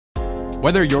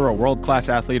Whether you're a world-class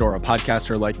athlete or a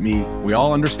podcaster like me, we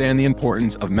all understand the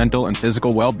importance of mental and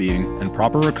physical well-being and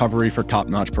proper recovery for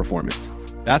top-notch performance.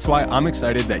 That's why I'm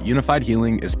excited that Unified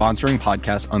Healing is sponsoring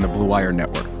podcasts on the Blue Wire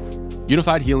Network.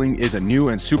 Unified Healing is a new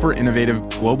and super innovative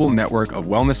global network of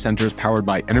wellness centers powered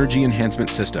by Energy Enhancement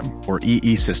System, or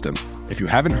EE System. If you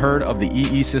haven't heard of the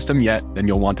EE System yet, then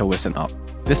you'll want to listen up.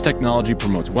 This technology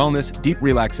promotes wellness, deep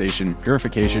relaxation,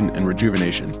 purification, and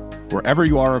rejuvenation. Wherever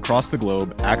you are across the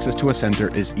globe, access to a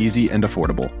center is easy and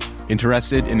affordable.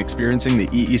 Interested in experiencing the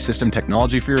EE System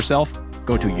technology for yourself?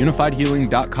 Go to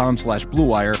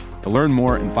unifiedhealing.com/bluewire to learn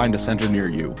more and find a center near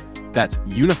you. That's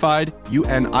unified,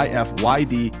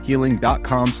 UNIFYD,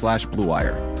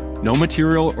 healing.com/bluewire. No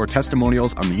material or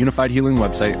testimonials on the Unified Healing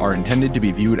website are intended to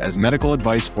be viewed as medical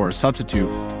advice or a substitute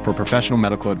for professional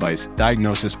medical advice,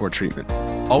 diagnosis, or treatment.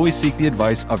 Always seek the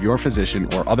advice of your physician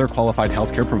or other qualified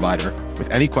healthcare provider with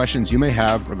any questions you may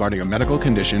have regarding a medical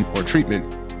condition or treatment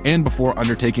and before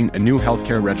undertaking a new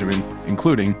healthcare regimen,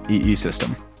 including EE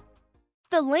System.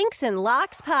 The Links and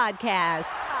Locks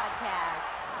Podcast.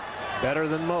 Better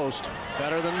than most.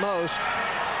 Better than most.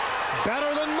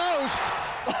 Better than most.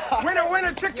 Winner,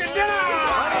 winner, chicken dinner!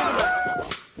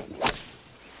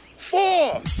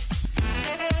 4.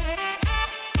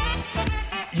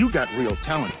 You got real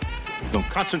talent. Don't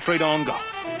concentrate on golf.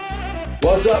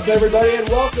 What's up, everybody, and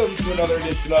welcome to another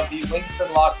edition of the Links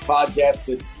and Locks Podcast,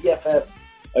 the DFS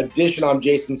edition. I'm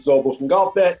Jason Sobel from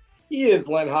GolfBet. He is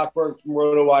Len Hochberg from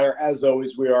RotoWire. As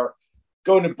always, we are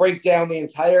going to break down the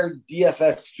entire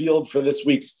DFS field for this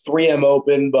week's 3M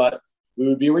Open, but we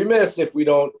would be remiss if we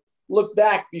don't look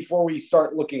back before we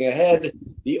start looking ahead.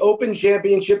 The Open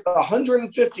Championship, the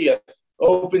 150th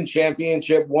Open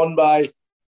Championship, won by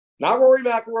not Rory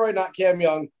McIlroy, not Cam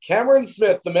Young, Cameron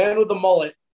Smith, the man with the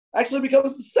mullet, actually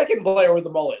becomes the second player with the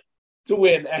mullet to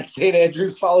win at St.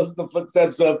 Andrews, follows in the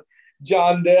footsteps of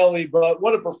John Daly. But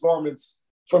what a performance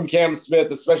from Cam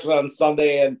Smith, especially on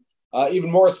Sunday, and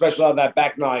even more special on that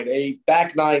back nine, a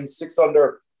back nine, 6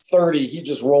 under 30. He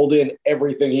just rolled in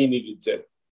everything he needed to.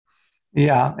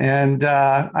 Yeah. And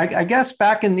I guess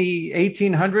back in the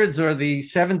 1800s or the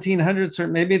 1700s, or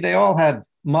maybe they all had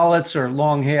mullets or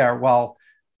long hair while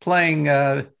playing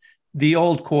the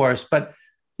old course. But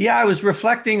yeah, I was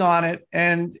reflecting on it,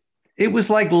 and it was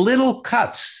like little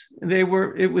cuts.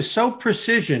 It was so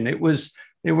precision.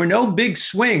 There were no big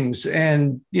swings,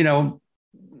 and,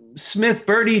 Smith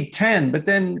birdied 10, but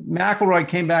then McIlroy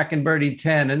came back and birdied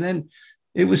 10, and then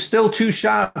it was still 2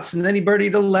 shots, and then he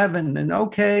birdied 11, and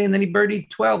then he birdied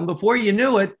 12. And before you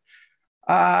knew it,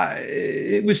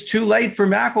 it was too late for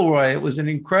McIlroy. It was an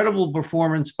incredible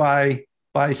performance by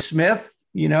Smith.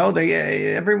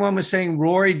 Everyone was saying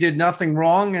Rory did nothing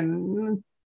wrong, and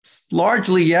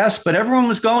largely yes, but everyone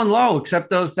was going low except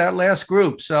that last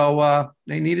group. So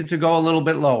they needed to go a little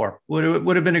bit lower.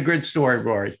 Would have been a good story,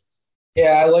 Rory.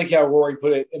 Yeah, I like how Rory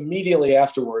put it immediately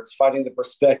afterwards, finding the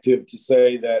perspective to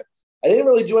say that I didn't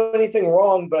really do anything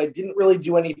wrong, but I didn't really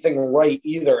do anything right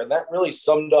either. And that really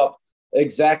summed up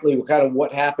exactly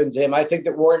what happened to him. I think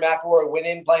that Rory McIlroy went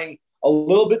in playing a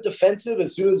little bit defensive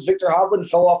as soon as Victor Hovland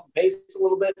fell off the pace a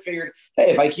little bit, figured,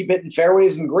 hey, if I keep hitting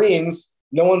fairways and greens,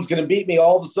 no one's going to beat me.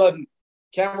 All of a sudden,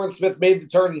 Cameron Smith made the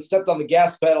turn and stepped on the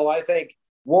gas pedal. I think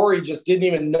Rory just didn't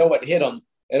even know what hit him.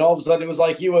 And all of a sudden, it was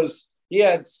like he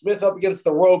had Smith up against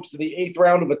the ropes in the 8th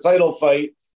round of a title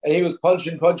fight, and he was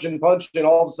punching. All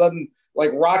of a sudden,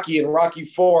 like Rocky in Rocky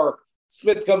IV,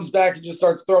 Smith comes back and just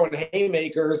starts throwing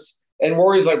haymakers. And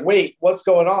Rory's like, wait, what's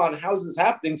going on? How's this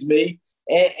happening to me?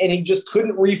 And he just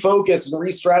couldn't refocus and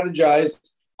re-strategize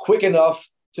quick enough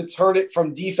to turn it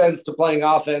from defense to playing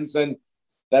offense. And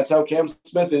that's how Cam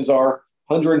Smith is our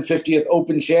 150th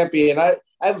Open champion. I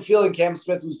have a feeling Cam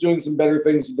Smith was doing some better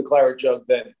things with the claret jug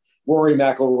than Rory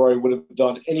McIlroy would have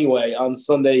done anyway on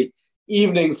Sunday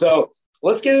evening. So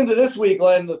let's get into this week,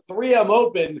 Glenn. The 3M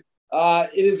Open,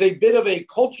 it is a bit of a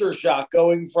culture shock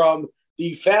going from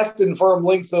the fast and firm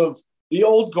links of the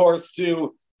old course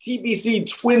to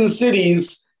TPC Twin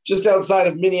Cities just outside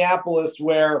of Minneapolis,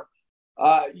 where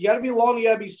you got to be long, you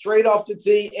got to be straight off the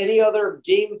tee. Any other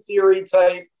game theory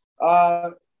type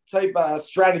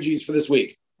strategies for this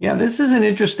week? Yeah, this is an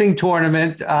interesting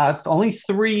tournament. Only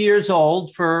 3 years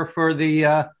old for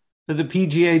the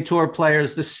PGA Tour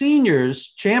players. The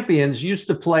seniors champions used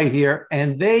to play here,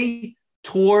 and they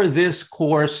tore this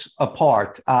course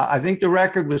apart. I think the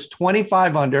record was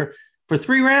 25 under for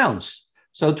 3 rounds.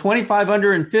 So 25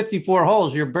 under and 54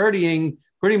 holes. You're birdieing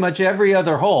pretty much every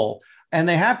other hole. And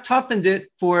they have toughened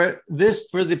it for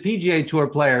the PGA Tour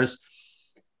players.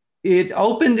 It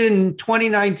opened in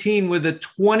 2019 with a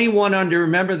 21 under.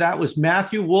 Remember, that was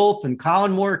Matthew Wolff and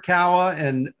Colin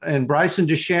Morikawa and Bryson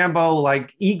DeChambeau,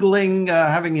 like eagling,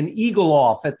 having an eagle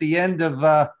off at the end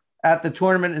of at the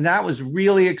tournament. And that was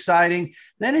really exciting.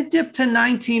 Then it dipped to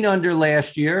 19 under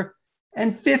last year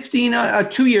and 15,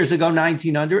 2 years ago,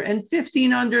 19 under and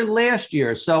 15 under last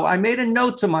year. So I made a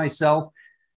note to myself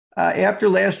after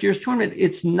last year's tournament,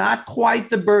 it's not quite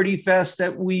the birdie fest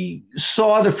that we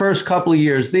saw the first couple of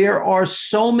years. There are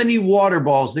so many water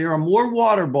balls. There are more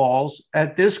water balls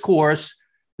at this course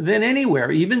than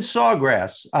anywhere, even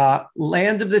Sawgrass,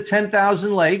 land of the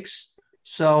 10,000 lakes.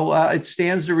 So it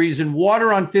stands to reason.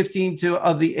 Water on 15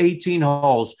 of the 18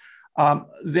 holes.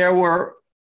 There were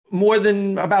more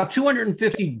than about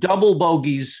 250 double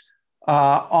bogeys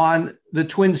on the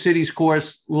Twin Cities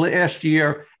course last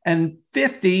year, and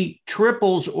 50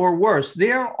 triples or worse.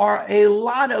 There are a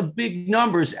lot of big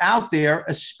numbers out there,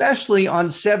 especially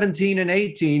on 17 and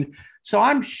 18. So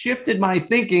I'm shifted my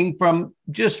thinking from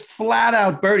just flat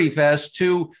out birdie fest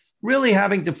to really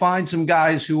having to find some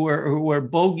guys who were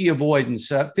bogey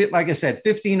avoidance. Like I said,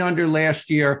 15 under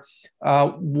last year,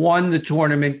 won the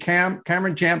tournament.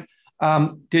 Cameron Champ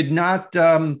did not,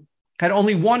 had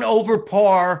only one over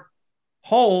par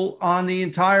hole on the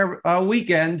entire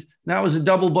weekend. That was a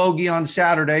double bogey on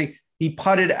Saturday. He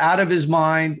putted out of his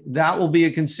mind. That will be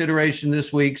a consideration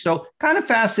this week. So kind of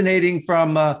fascinating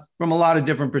from a lot of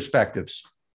different perspectives.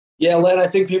 Yeah, Len, I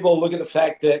think people look at the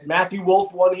fact that Matthew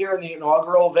Wolff won here in the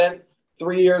inaugural event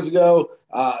 3 years ago.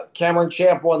 Cameron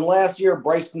Champ won last year.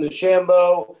 Bryson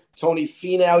DeChambeau, Tony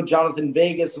Finau, Jonathan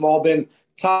Vegas have all been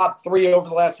top three over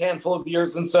the last handful of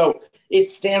years. And so it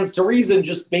stands to reason,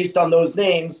 just based on those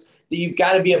names, that you've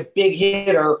got to be a big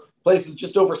hitter, places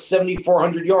just over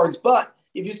 7,400 yards. But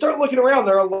if you start looking around,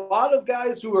 there are a lot of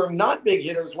guys who are not big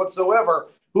hitters whatsoever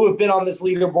who have been on this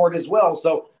leaderboard as well.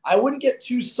 So I wouldn't get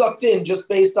too sucked in just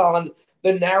based on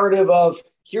the narrative of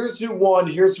here's who won,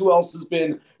 here's who else has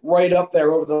been right up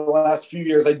there over the last few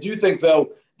years. I do think,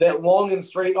 though, that long and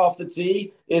straight off the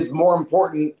tee is more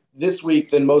important this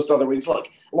week than most other weeks. Look,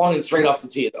 long and straight off the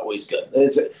tee is always good.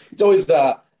 It's always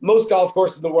most golf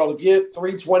courses in the world. If you hit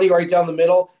 320 right down the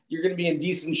middle, you're going to be in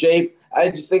decent shape. I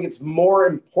just think it's more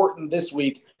important this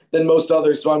week than most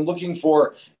others. So I'm looking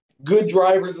for good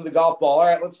drivers of the golf ball. All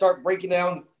right, let's start breaking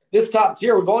down this top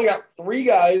tier. We've only got three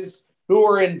guys who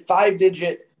are in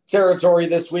five-digit territory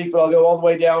this week, but I'll go all the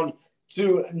way down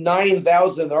to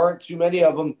 9,000. There aren't too many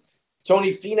of them.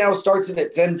 Tony Finau starts in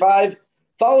at 10.5,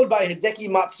 followed by Hideki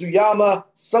Matsuyama,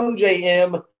 Sungjae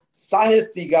Im, Sahith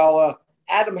Theegala,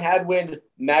 Adam Hadwin,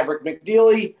 Maverick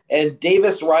McNeely, and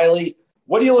Davis Riley.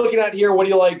 What are you looking at here? What do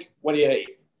you like? What do you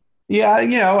hate?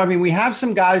 Yeah, we have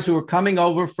some guys who are coming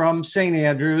over from St.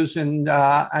 Andrews, and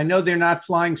I know they're not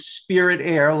flying Spirit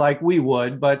Air like we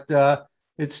would, but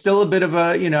it's still a bit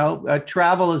of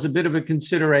travel is a bit of a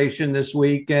consideration this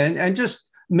week, and just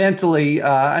mentally,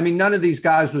 none of these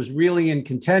guys was really in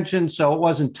contention, so it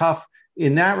wasn't tough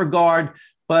in that regard.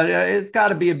 But it's got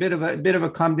to be a bit of a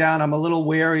come down. I'm a little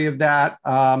wary of that.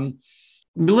 I'm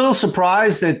a little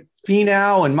surprised that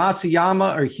Finau and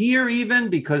Matsuyama are here, even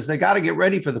because they got to get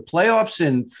ready for the playoffs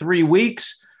in 3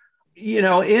 weeks.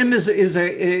 Im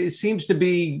seems to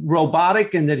be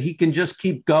robotic in that he can just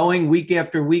keep going week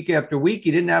after week after week.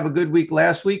 He didn't have a good week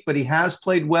last week, but he has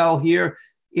played well here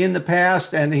in the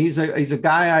past, and he's a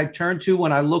guy I turn to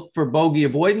when I look for bogey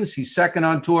avoidance. He's second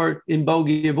on tour in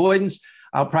bogey avoidance.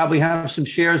 I'll probably have some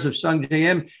shares of Sungjae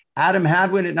Im. Adam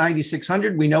Hadwin at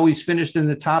 9,600. We know he's finished in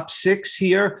the top 6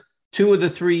 here 2 of the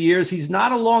 3 years. He's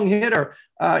not a long hitter.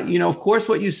 Of course,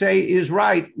 what you say is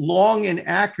right. Long and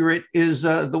accurate is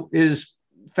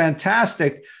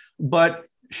fantastic, but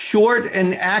short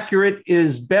and accurate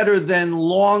is better than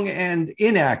long and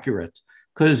inaccurate,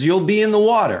 because you'll be in the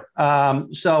water.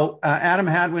 So Adam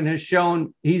Hadwin has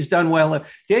shown he's done well.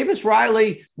 Davis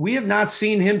Riley, we have not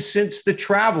seen him since the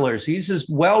Travelers. He's as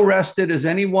well rested as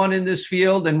anyone in this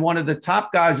field and one of the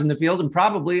top guys in the field, and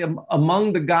probably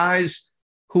among the guys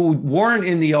who weren't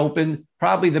in the Open,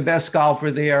 probably the best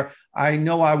golfer there. I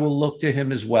know I will look to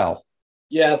him as well.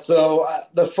 Yeah, so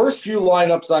the first few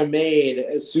lineups I made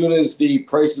as soon as the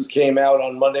prices came out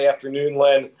on Monday afternoon,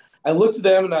 Len, I looked at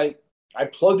them and I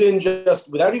plugged in,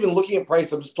 just without even looking at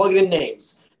price, I'm just plugging in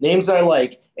names that I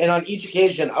like. And on each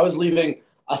occasion, I was leaving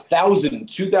 1,000,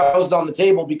 2,000 on the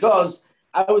table because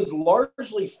I was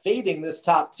largely fading this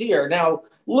top tier. Now,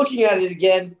 looking at it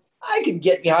again, I could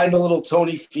get behind a little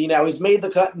Tony Finau. He's made the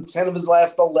cut in 10 of his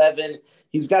last 11.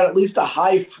 He's got at least a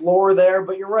high floor there,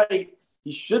 but you're right.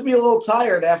 He should be a little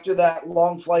tired after that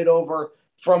long flight over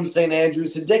from St.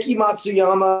 Andrews. Hideki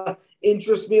Matsuyama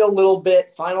interests me a little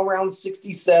bit. Final round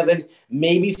 67,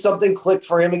 maybe something clicked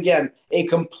for him again. A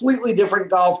completely different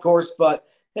golf course, but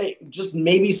hey, just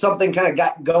maybe something kind of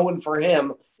got going for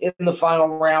him in the final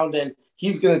round, and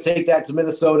he's going to take that to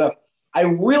Minnesota. I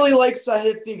really like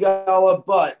Sahith Theegala,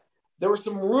 but there were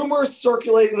some rumors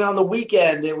circulating on the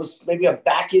weekend. It was maybe a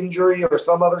back injury or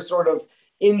some other sort of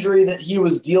injury that he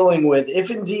was dealing with. If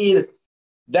indeed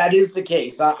that is the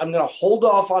case, I'm going to hold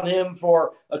off on him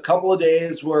for a couple of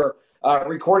days. We're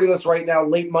recording this right now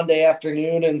late Monday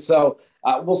afternoon, and so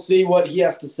we'll see what he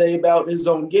has to say about his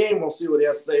own game. We'll see what he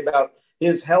has to say about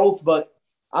his health, but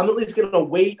I'm at least going to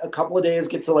wait a couple of days,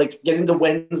 get into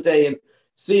Wednesday and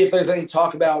see if there's any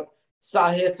talk about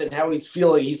Sahith and how he's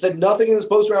feeling. He said nothing in his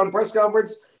post-round press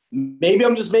conference. Maybe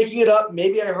I'm just making it up.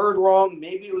 Maybe I heard wrong.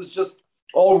 Maybe it was just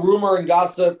all rumor and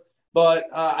gossip, but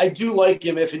I do like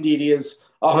him if indeed he is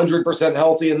 100%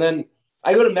 healthy. And then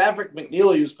I go to Maverick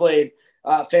McNeely, who's played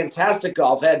fantastic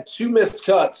golf, had 2 missed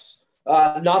cuts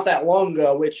not that long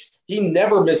ago, which he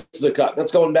never misses a cut.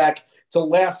 That's going back to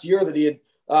last year that he had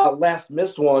last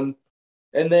missed one.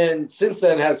 And then since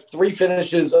then has 3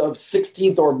 finishes of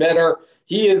 16th or better.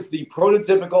 He is the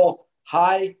prototypical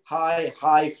high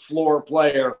floor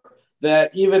player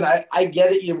that even I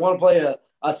get it. You want to play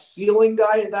a ceiling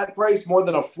guy at that price more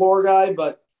than a floor guy,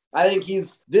 but I think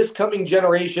he's this coming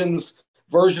generation's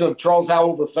version of Charles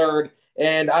Howell III.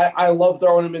 And I love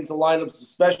throwing him into lineups,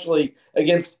 especially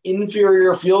against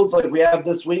inferior fields like we have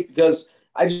this week, because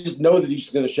I just know that he's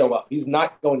going to show up. He's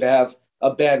not going to have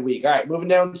a bad week. All right, moving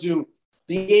down to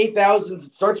the 8,000s.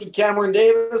 It starts with Cameron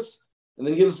Davis, and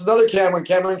then gives us another Cameron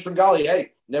Tringali.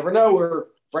 Hey, never know. We're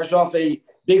fresh off a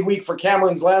big week for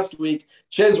Cameron's last week.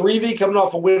 Ches Reavie coming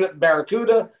off a win at the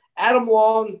Barracuda. Adam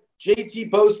Long, JT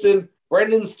Poston,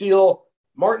 Brendan Steele,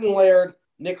 Martin Laird,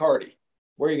 Nick Hardy.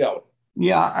 Where you going?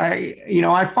 Yeah,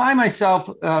 I find myself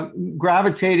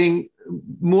gravitating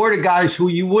more to guys who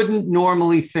you wouldn't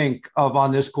normally think of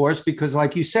on this course because,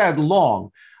 like you said,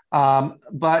 long.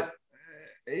 But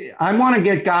I want to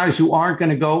get guys who aren't going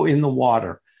to go in the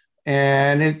water.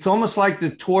 And it's almost like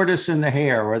the tortoise and the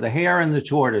hare, or the hare and the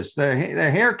tortoise. The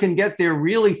hare can get there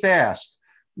really fast,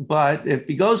 but if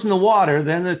he goes in the water,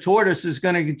 then the tortoise is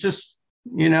going to just,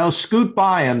 scoot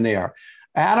by him there.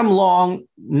 Adam Long,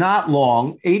 not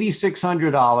long,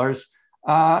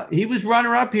 $8,600. He was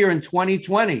runner-up here in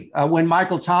 2020 when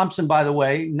Michael Thompson, by the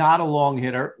way, not a long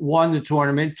hitter, won the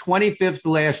tournament, 25th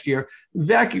last year.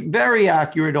 Very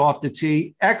accurate off the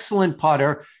tee, excellent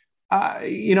putter.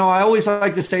 I always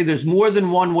like to say there's more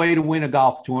than one way to win a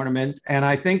golf tournament. And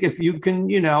I think if you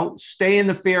can, stay in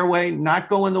the fairway, not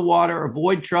go in the water,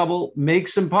 avoid trouble, make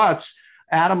some putts.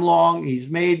 Adam Long, he's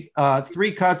made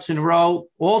 3 cuts in a row,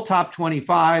 all top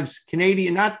 25s,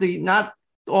 Canadian, not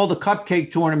all the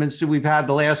cupcake tournaments that we've had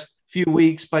the last few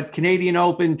weeks, but Canadian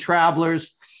Open,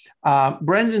 Travelers.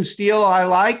 Brendan Steele,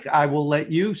 I will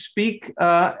let you speak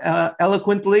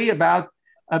eloquently about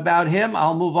him.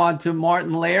 I'll move on to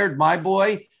Martin Laird, my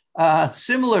boy.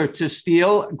 Similar to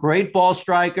Steele, great ball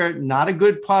striker, not a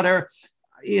good putter.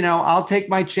 I'll take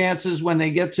my chances when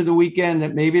they get to the weekend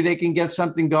that maybe they can get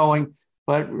something going.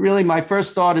 But really, my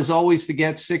first thought is always to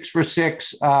get 6 for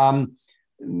 6.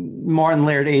 Martin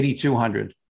Laird,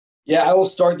 8,200. Yeah, I will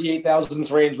start the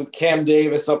 8,000s range with Cam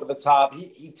Davis up at the top.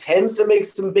 He tends to make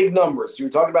some big numbers. You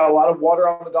were talking about a lot of water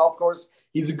on the golf course.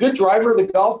 He's a good driver of the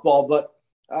golf ball, but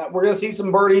we're going to see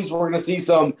some birdies. We're going to see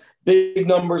some big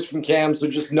numbers from Cam, so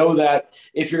just know that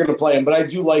if you're going to play him. But I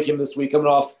do like him this week, coming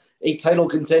off a title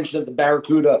contention at the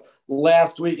Barracuda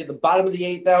last week. At the bottom of the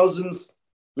 8,000s,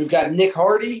 we've got Nick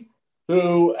Hardy,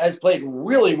 who has played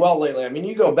really well lately. I mean,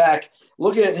 you go back,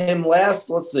 looking at him last,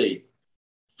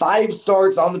 5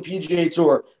 starts on the PGA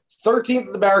Tour, 13th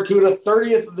at the Barracuda,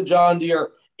 30th at the John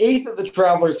Deere, 8th at the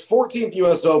Travelers, 14th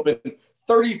U.S. Open,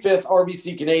 35th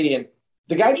RBC Canadian.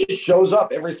 The guy just shows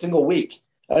up every single week.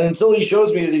 And until he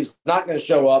shows me that he's not going to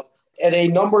show up at a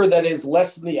number that is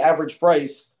less than the average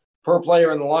price per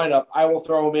player in the lineup, I will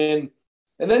throw him in.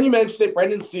 And then you mentioned it,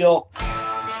 Brendan Steele.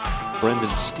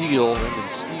 Brendan Steele.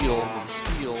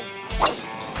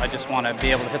 I just want to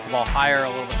be able to hit the ball higher, a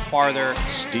little bit farther.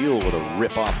 Steele with a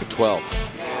rip off the 12th.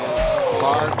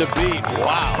 Hard to beat.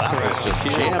 Wow, that was just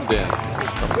jammed in.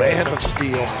 Just the man of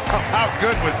Steele. How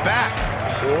good was that?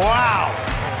 Wow.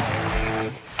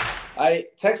 I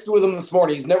texted with him this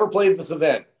morning. He's never played this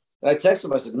event. And I texted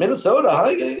him. I said, Minnesota, huh?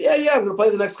 Yeah, I'm going to play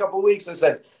the next couple of weeks. I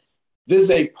said, this is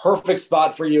a perfect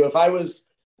spot for you. If I was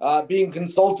being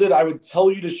consulted, I would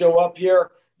tell you to show up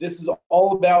here. This is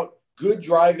all about good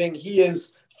driving. He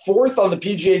is 4th on the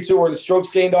PGA Tour in strokes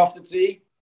gained off the tee.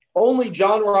 Only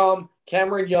Jon Rahm,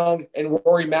 Cameron Young, and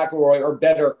Rory McIlroy are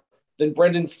better than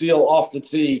Brendan Steele off the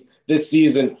tee this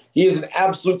season. He is an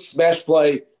absolute smash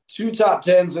play. 2 top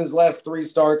 10s in his last 3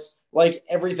 starts. Like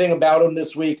everything about him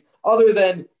this week, other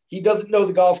than he doesn't know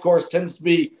the golf course, tends to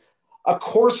be a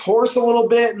course horse a little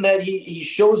bit, and that he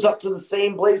shows up to the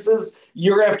same places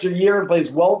year after year and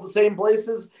plays well at the same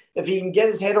places. If he can get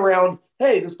his head around,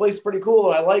 hey, this place is pretty cool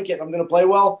and I like it, I'm going to play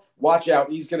well, watch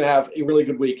out. He's going to have a really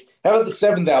good week. How about the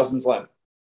 7,000s, Len?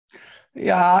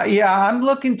 Yeah. I'm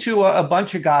looking to a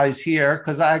bunch of guys here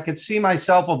because I could see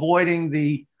myself avoiding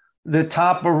the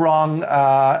top rung.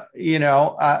 I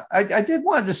did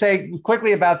want to say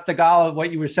quickly about Theegala,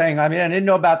 what you were saying. I mean, I didn't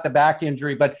know about the back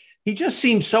injury, but he just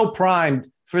seems so primed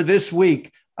for this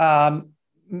week. Had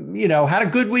a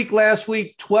good week last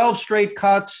week, 12 straight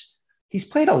cuts. He's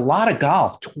played a lot of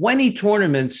golf, 20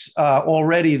 tournaments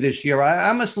already this year.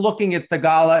 I'm just looking at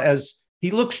Theegala as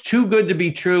he looks too good to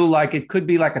be true, like it could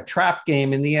be like a trap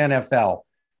game in the NFL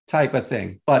type of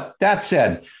thing. But that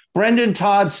said, Brendan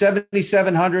Todd,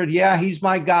 7,700. Yeah, he's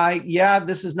my guy. Yeah,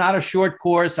 this is not a short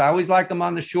course. I always like him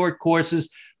on the short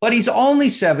courses, but he's only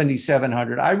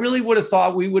 7,700. I really would have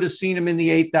thought we would have seen him in the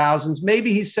 8,000s.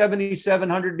 Maybe he's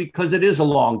 7,700 because it is a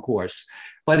long course,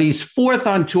 but he's 4th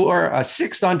on tour,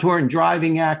 6th on tour in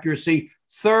driving accuracy,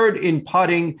 3rd in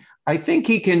putting. I think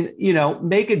he can,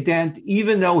 make a dent,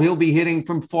 even though he'll be hitting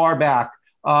from far back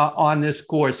on this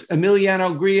course.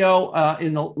 Emiliano Grillo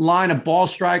in the line of ball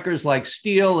strikers like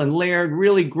Steele and Laird,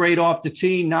 really great off the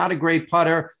tee, not a great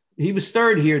putter. He was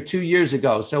 3rd here 2 years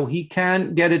ago, so he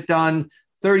can get it done.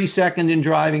 32nd in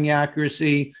driving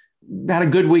accuracy. Had a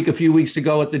good week a few weeks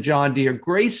ago at the John Deere.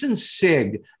 Grayson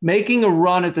Sigg making a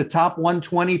run at the top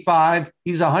 125.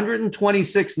 He's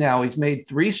 126 now. He's made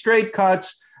 3 straight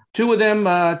cuts, 2 of them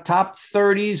top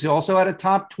 30s. He also had a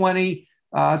top 20.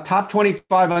 Top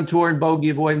 25 on tour and bogey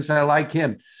avoidance. I like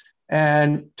him.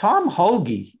 And Tom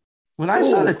Hoagie. When I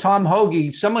saw that Tom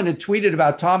Hoagie, someone had tweeted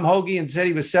about Tom Hoagie and said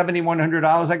he was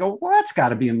 $7,100. I go, well, that's got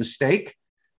to be a mistake.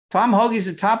 Tom Hoagie's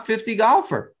a top 50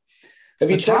 golfer. Have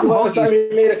you checked last time he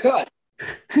made a cut?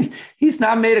 He's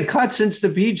not made a cut since the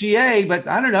PGA, but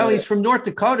I don't know. He's from North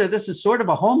Dakota. This is sort of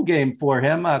a home game for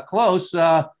him. Close.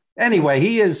 Anyway,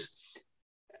 he is.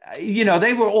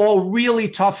 They were all really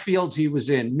tough fields he was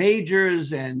in,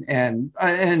 majors and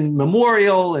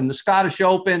Memorial and the Scottish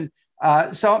Open.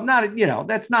 So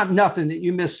that's not nothing that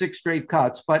you miss 6 straight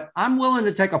cuts, but I'm willing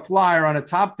to take a flyer on a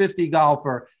top 50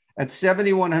 golfer at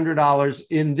 $7,100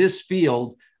 in this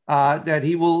field that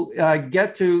he will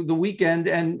get to the weekend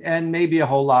and maybe a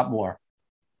whole lot more.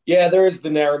 Yeah, there is the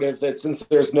narrative that since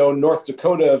there's no North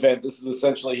Dakota event, this is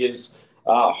essentially his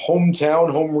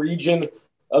hometown, home region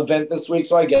event this week,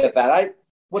 so I get that.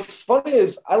 What's funny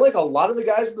is I like a lot of the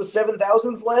guys in the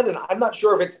 7,000s, Len, and I'm not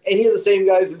sure if it's any of the same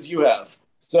guys as you have.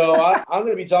 So I'm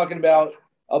going to be talking about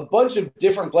a bunch of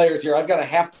different players here. I've got a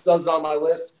half dozen on my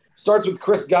list. Starts with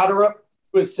Chris Gotterup,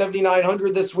 who is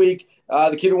 7,900 this week.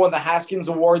 The kid who won the Haskins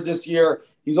Award this year.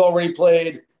 He's already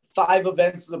played 5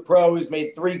 events as a pro. He's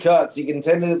made 3 cuts. He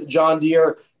contended at the John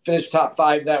Deere, finished top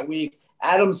 5 that week.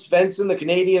 Adam Svensson, the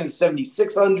Canadian, is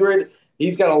 7,600.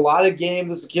 He's got a lot of game.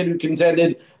 This is a kid who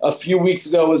contended a few weeks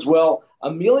ago as well.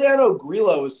 Emiliano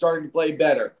Grillo is starting to play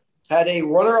better. Had a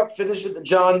runner-up finish at the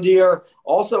John Deere.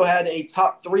 Also had a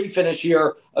top 3 finish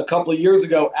here a couple of years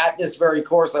ago at this very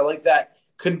course. I like that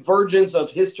convergence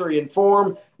of history and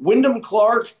form. Wyndham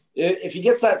Clark, if he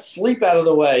gets that sleep out of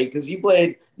the way, because he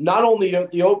played not only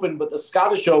at the Open, but the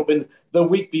Scottish Open the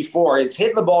week before. He's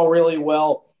hitting the ball really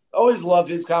well. Always love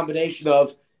his combination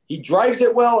of he drives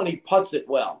it well and he putts it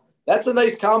well. That's a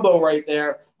nice combo right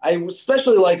there. I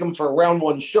especially like him for round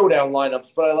 1 showdown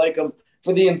lineups, but I like him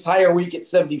for the entire week at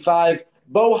 75.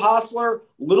 Bo Hostler,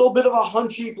 little bit of a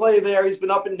hunchy play there. He's been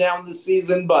up and down this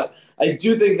season, but I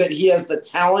do think that he has the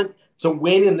talent to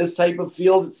win in this type of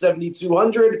field at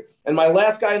 7,200. And my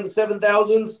last guy in the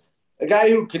 7,000s, a guy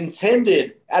who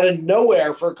contended out of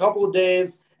nowhere for a couple of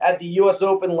days at the U.S.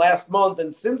 Open last month,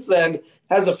 and since then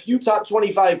has a few top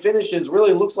 25 finishes,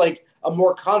 really looks like a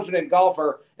more confident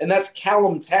golfer, and that's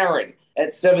Callum Tarrant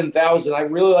at 7,000. I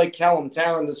really like Callum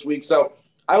Tarrant this week, so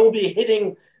I will be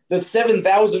hitting the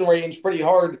 7,000 range pretty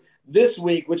hard this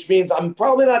week, which means I'm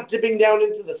probably not dipping down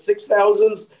into the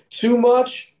 6,000s too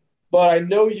much, but I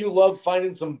know you love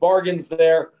finding some bargains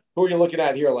there. Who are you looking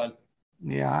at here, Len?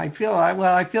 Yeah, I feel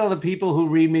the people who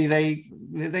read me,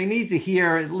 they need to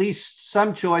hear at least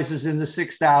some choices in the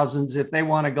 6,000s if they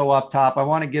want to go up top. I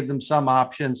want to give them some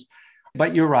options.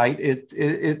 But you're right.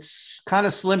 It's kind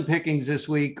of slim pickings this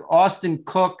week. Austin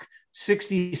Cook,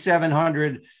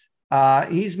 6,700.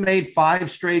 He's made 5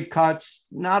 straight cuts,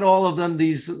 not all of them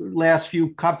these last few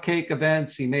cupcake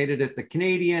events. He made it at the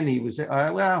Canadian. He was,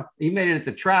 he made it at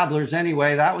the Travelers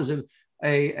anyway. That was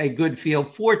a good field.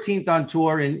 14th on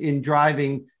tour in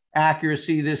driving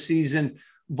accuracy this season.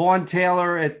 Vaughn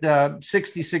Taylor at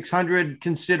 6,600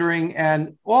 considering,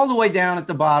 and all the way down at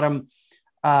the bottom,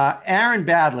 Aaron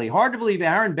Badley. Hard to believe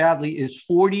Aaron Badley is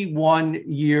 41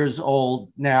 years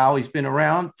old now. He's been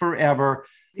around forever.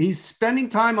 He's spending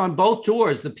time on both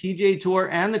tours, the PGA Tour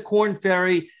and the Korn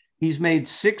Ferry. He's made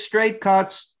 6 straight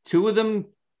cuts, 2 of them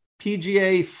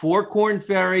PGA, 4 Korn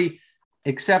Ferry,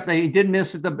 except he did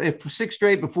miss at 6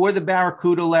 straight before the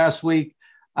Barracuda last week.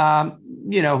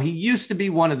 He used to be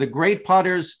one of the great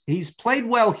putters. He's played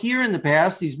well here in the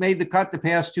past. He's made the cut the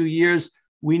past 2 years.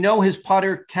 We know his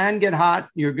putter can get hot.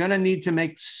 You're going to need to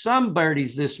make some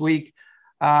birdies this week.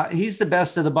 He's the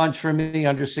best of the bunch for me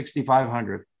under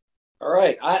 6,500. All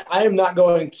right. I am not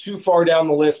going too far down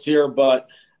the list here, but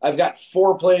I've got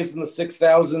 4 plays in the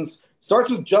 6,000s. Starts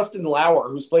with Justin Lauer,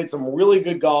 who's played some really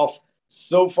good golf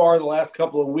so far the last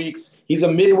couple of weeks. He's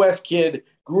a Midwest kid,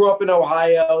 grew up in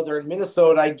Ohio. They're in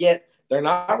Minnesota. I get they're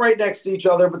not right next to each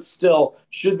other, but still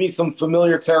should be some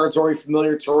familiar territory,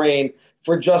 familiar terrain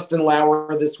for Justin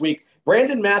Lauer this week.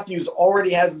 Brandon Matthews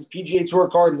already has his PGA Tour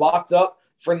card locked up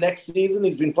for next season.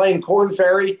 He's been playing Korn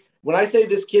Ferry. When I say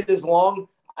this kid is long,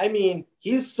 I mean,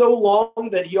 he's so long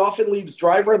that he often leaves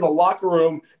driver in the locker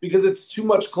room because it's too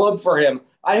much club for him.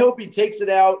 I hope he takes it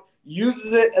out,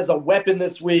 uses it as a weapon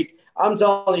this week. I'm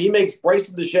telling you, he makes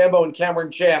Bryson DeChambeau and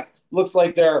Cameron Champ looks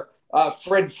like they're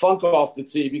Fred Funk off the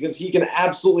tee because he can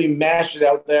absolutely mash it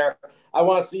out there. I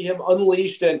want to see him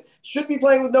unleashed and should be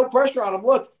playing with no pressure on him.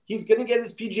 Look, he's going to get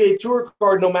his PGA Tour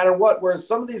card no matter what, whereas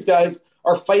some of these guys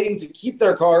are fighting to keep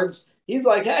their cards. He's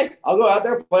like, hey, I'll go out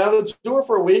there, play on the tour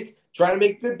for a week, trying to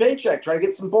make a good paycheck, try to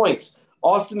get some points.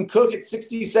 Austin Cook at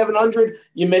 6,700.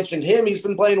 You mentioned him. He's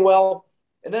been playing well.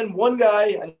 And then one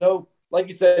guy, I know, like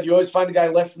you said, you always find a guy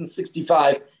less than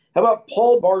 65. How about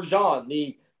Paul Barjon,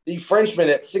 the Frenchman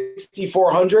at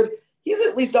 6,400? He's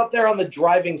at least up there on the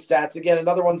driving stats. Again,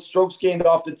 another one, strokes gained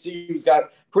off the tee, who's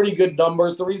got pretty good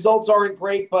numbers. The results aren't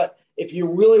great, but if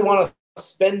you really want to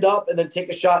spend up and then take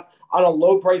a shot on a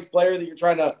low-price player that you're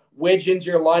trying to wedge into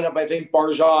your lineup, I think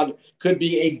Barjon could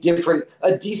be a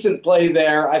decent play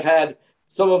there. I've had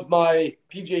some of my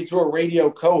PGA Tour radio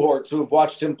cohorts who have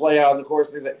watched him play out on the course.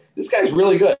 They say, this guy's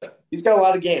really good. He's got a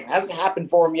lot of game. Hasn't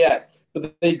happened for him yet,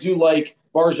 but they do like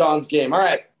Barjon's game. All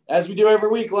right, as we do every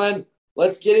week, Len,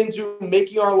 let's get into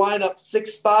making our lineup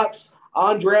 6 spots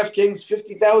on DraftKings,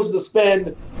 $50,000 to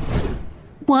spend.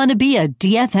 Want to be a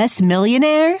DFS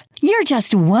millionaire? You're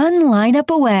just one lineup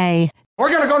away. We're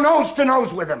going to go nose to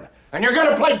nose with him, and you're going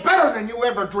to play better than you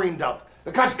ever dreamed of.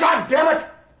 Because, God damn it,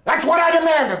 that's what I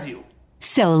demand of you.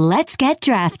 So let's get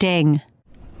drafting.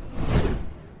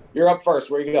 You're up first.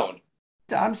 Where are you going?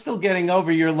 I'm still getting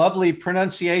over your lovely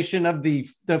pronunciation of the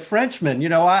Frenchman. You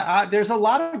know, I there's a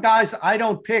lot of guys I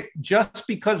don't pick just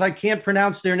because I can't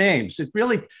pronounce their names. It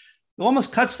really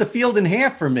almost cuts the field in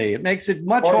half for me. It makes it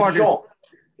much harder.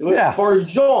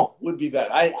 Barjon would be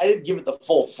better. I didn't give it the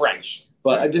full French,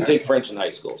 but I did take French in high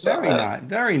school. So.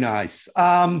 Very nice.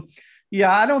 Yeah,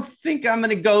 I don't think I'm going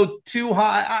to go too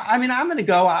high. I'm going to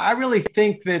go. I really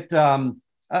think that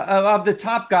of the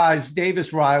top guys,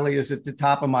 Davis Riley is at the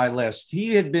top of my list.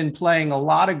 He had been playing a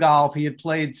lot of golf. He had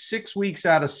played 6 weeks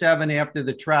out of 7 after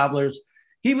the Travelers.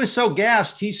 He was so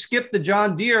gassed, he skipped the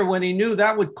John Deere when he knew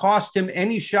that would cost him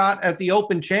any shot at the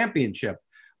Open Championship.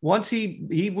 Once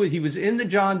he was in the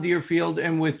John Deere field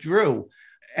and withdrew.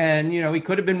 And, you know, he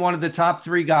could have been one of the top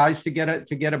 3 guys to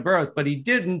get a berth, but he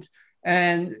didn't.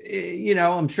 And, you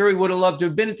know, I'm sure he would have loved to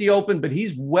have been at the Open, but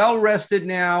he's well rested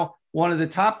now. One of the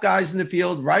top guys in the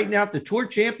field right now. If the Tour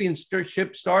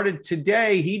Championship started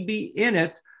today, he'd be in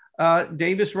it.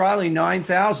 Davis Riley,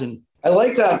 9,000. I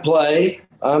like that play.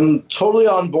 I'm totally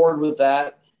on board with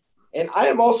that. And I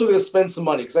am also going to spend some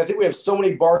money because I think we have so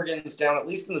many bargains down, at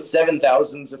least in the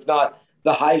 7,000s, if not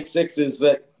the high 6s,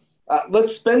 that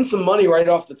let's spend some money right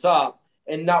off the top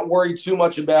and not worry too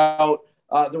much about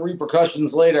the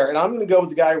repercussions later. And I'm going to go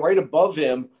with the guy right above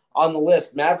him on the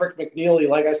list, Maverick McNeely.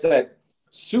 Like I said,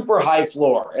 super high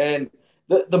floor. And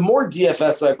the more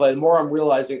DFS I play, the more I'm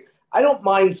realizing I don't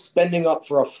mind spending up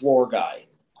for a floor guy.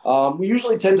 We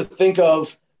usually tend to think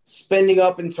of spending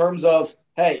up in terms of,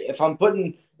 hey, if I'm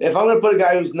going to put a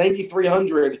guy who's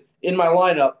 9,300 in my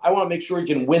lineup, I want to make sure he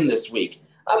can win this week.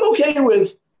 I'm okay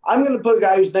with, I'm going to put a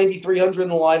guy who's 9,300 in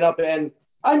the lineup, and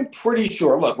I'm pretty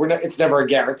sure, look, it's never a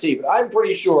guarantee, but I'm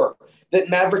pretty sure that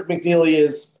Maverick McNeely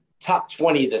is top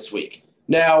 20 this week.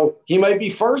 Now, he might be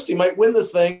first. He might win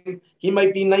this thing. He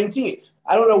might be 19th.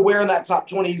 I don't know where in that top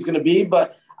 20 he's going to be,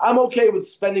 but I'm okay with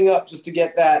spending up just to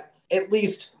get that at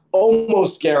least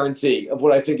almost guarantee of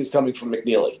what I think is coming from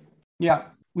McNeely. Yeah,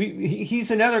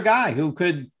 he's another guy who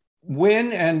could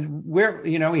win, and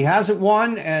he hasn't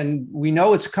won, and we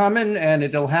know it's coming, and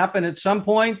it'll happen at some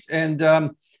point.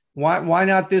 And why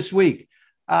not this week?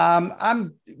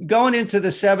 I'm going into the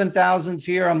 7,000s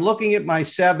here. I'm looking at my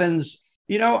sevens.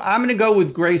 I'm going to go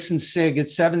with Grayson Sigg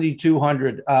at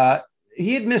 7,200.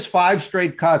 He had missed 5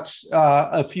 straight cuts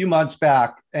a few months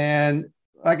back. And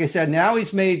like I said, now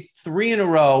he's made 3 in a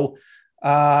row.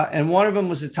 And one of them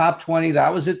was the top 20.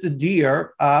 That was at the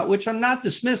Deer, which I'm not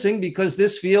dismissing because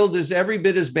this field is every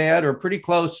bit as bad or pretty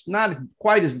close, not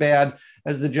quite as bad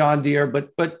as the John Deere,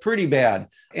 but pretty bad.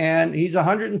 And he's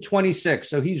 126.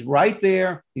 So he's right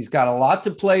there. He's got a lot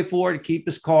to play for to keep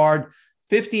his card.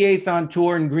 58th on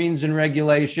tour in greens and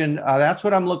regulation. That's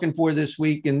what I'm looking for this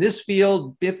week. In this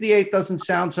field, 58th doesn't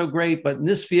sound so great, but in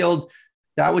this field,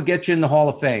 that would get you in the Hall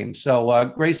of Fame.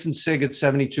 So Grayson Sigg at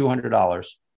 $7,200.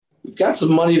 We've got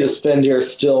some money to spend here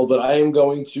still, but I am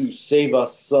going to save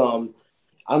us some.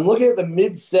 I'm looking at the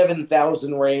mid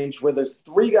 7,000 range where there's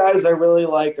 3 guys I really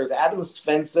like. There's Adam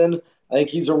Svensson. I think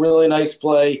he's a really nice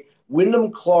play.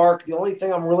 Wyndham Clark. The only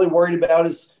thing I'm really worried about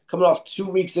is coming off 2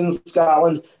 weeks in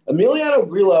Scotland. Emiliano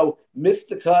Grillo missed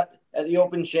the cut at the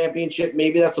Open Championship.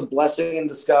 Maybe that's a blessing in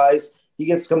disguise. He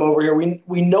gets to come over here.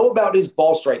 We know about his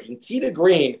ball striking. Tee to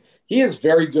green, he is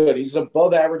very good. He's an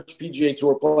above-average PGA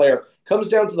Tour player. Comes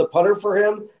down to the putter for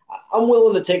him. I'm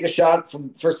willing to take a shot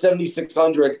for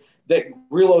 7,600 that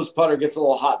Grillo's putter gets a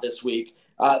little hot this week.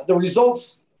 The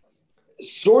results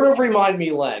sort of remind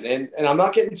me, Len, and I'm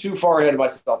not getting too far ahead of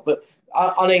myself, but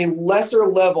on a lesser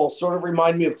level, sort of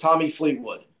remind me of Tommy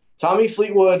Fleetwood. Tommy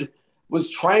Fleetwood was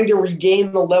trying to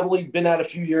regain the level he'd been at a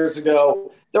few years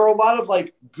ago. There were a lot of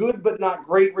good but not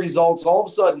great results. All of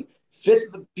a sudden, 5th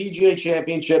at the PGA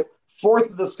Championship,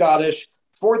 4th at the Scottish,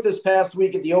 4th this past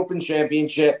week at the Open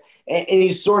Championship, and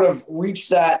he's sort of reached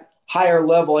that higher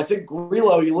level. I think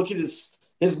Grillo, you look at his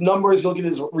numbers, you look at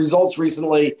his results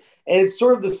recently, and it's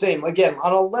sort of the same. Again,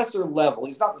 on a lesser level,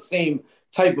 he's not the same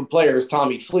type of player as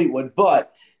Tommy Fleetwood,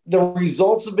 but the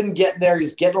results have been getting there.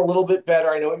 He's getting a little bit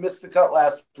better. I know he missed the cut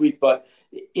last week, but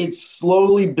it's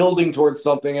slowly building towards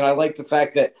something, and I like the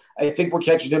fact that I think we're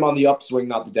catching him on the upswing,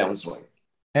 not the downswing.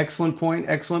 Excellent point.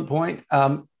 Excellent point.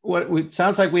 It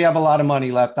sounds like we have a lot of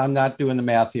money left. I'm not doing the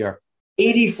math here.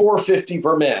 $84.50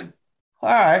 per man. All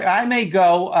right. I may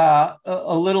go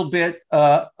a little bit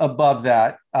above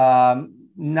that.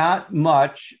 Not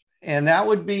much. And that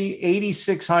would be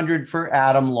 8,600 for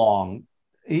Adam Long.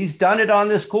 He's done it on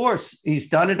this course. He's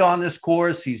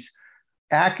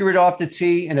accurate off the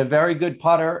tee and a very good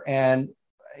putter. And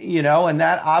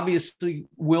that obviously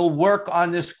will work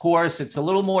on this course. It's a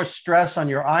little more stress on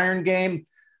your iron game,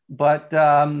 but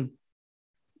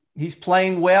he's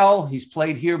playing well. He's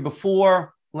played here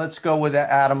before. Let's go with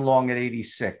Adam Long at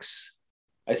 86.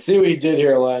 I see what you did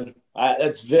here, Len.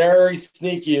 That's very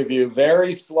sneaky of you,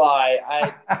 very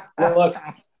sly. Look,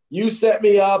 you set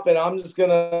me up, and I'm just going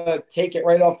to take it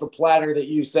right off the platter that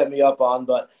you set me up on.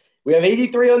 But we have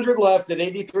 8,300 left. At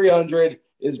 8,300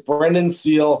 is Brendan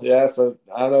Steele. Yeah, so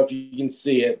I don't know if you can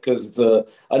see it because it's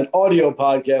an audio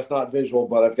podcast, not visual,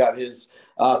 but I've got his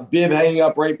bib hanging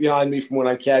up right behind me from when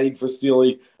I caddied for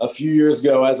Steely a few years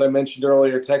ago. As I mentioned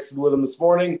earlier, texted with him this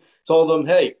morning, told him,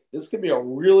 hey, this could be a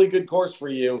really good course for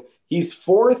you. He's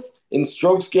 4th in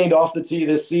strokes gained off the tee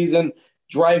this season,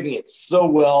 driving it so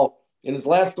well. In his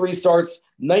last 3 starts,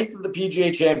 9th at the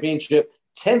PGA Championship,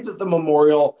 10th at the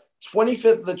Memorial,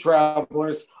 25th at the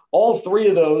Travelers. All 3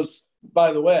 of those,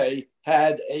 by the way,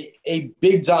 had a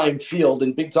big-time field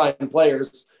and big-time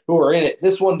players who are in it.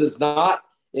 This one does not.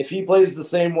 If he plays the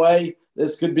same way,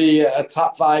 this could be a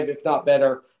top 5, if not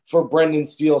better, for Brendan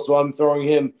Steele. So I'm throwing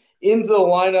him into the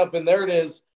lineup, and there it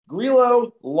is.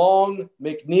 Grillo, Long,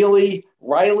 McNeely,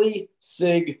 Riley,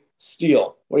 Sigg,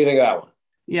 Steele. What do you think of that one?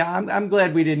 Yeah, I'm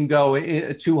glad we didn't go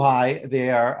too high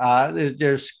there.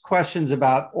 There's questions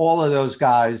about all of those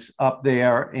guys up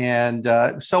there. And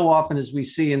so often as we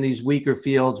see in these weaker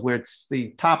fields where it's the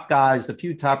top guys, the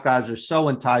few top guys are so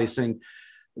enticing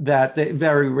that they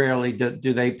very rarely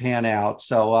do they pan out.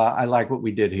 So I like what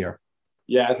we did here.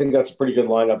 Yeah, I think that's a pretty good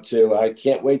lineup too. I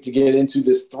can't wait to get into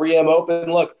this 3M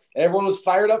Open. Look, everyone was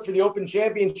fired up for the Open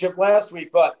Championship last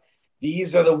week, but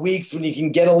these are the weeks when you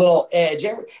can get a little edge.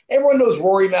 Everyone knows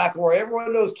Rory McIlroy.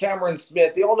 Everyone knows Cameron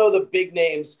Smith. They all know the big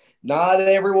names. Not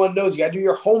everyone knows. You got to do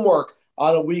your homework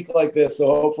on a week like this.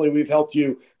 So hopefully we've helped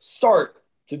you start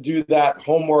to do that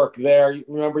homework there.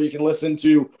 Remember, you can listen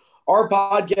to our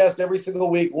podcast every single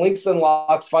week. Links and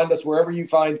locks. Find us wherever you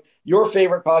find your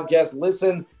favorite podcast.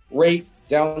 Listen, rate,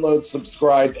 download,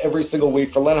 subscribe every single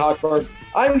week. For Len Hochberg,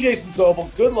 I'm Jason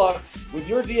Sobel. Good luck with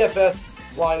your DFS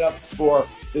lineups for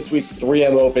this week's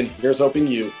 3M Open. Here's hoping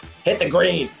you hit the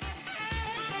green.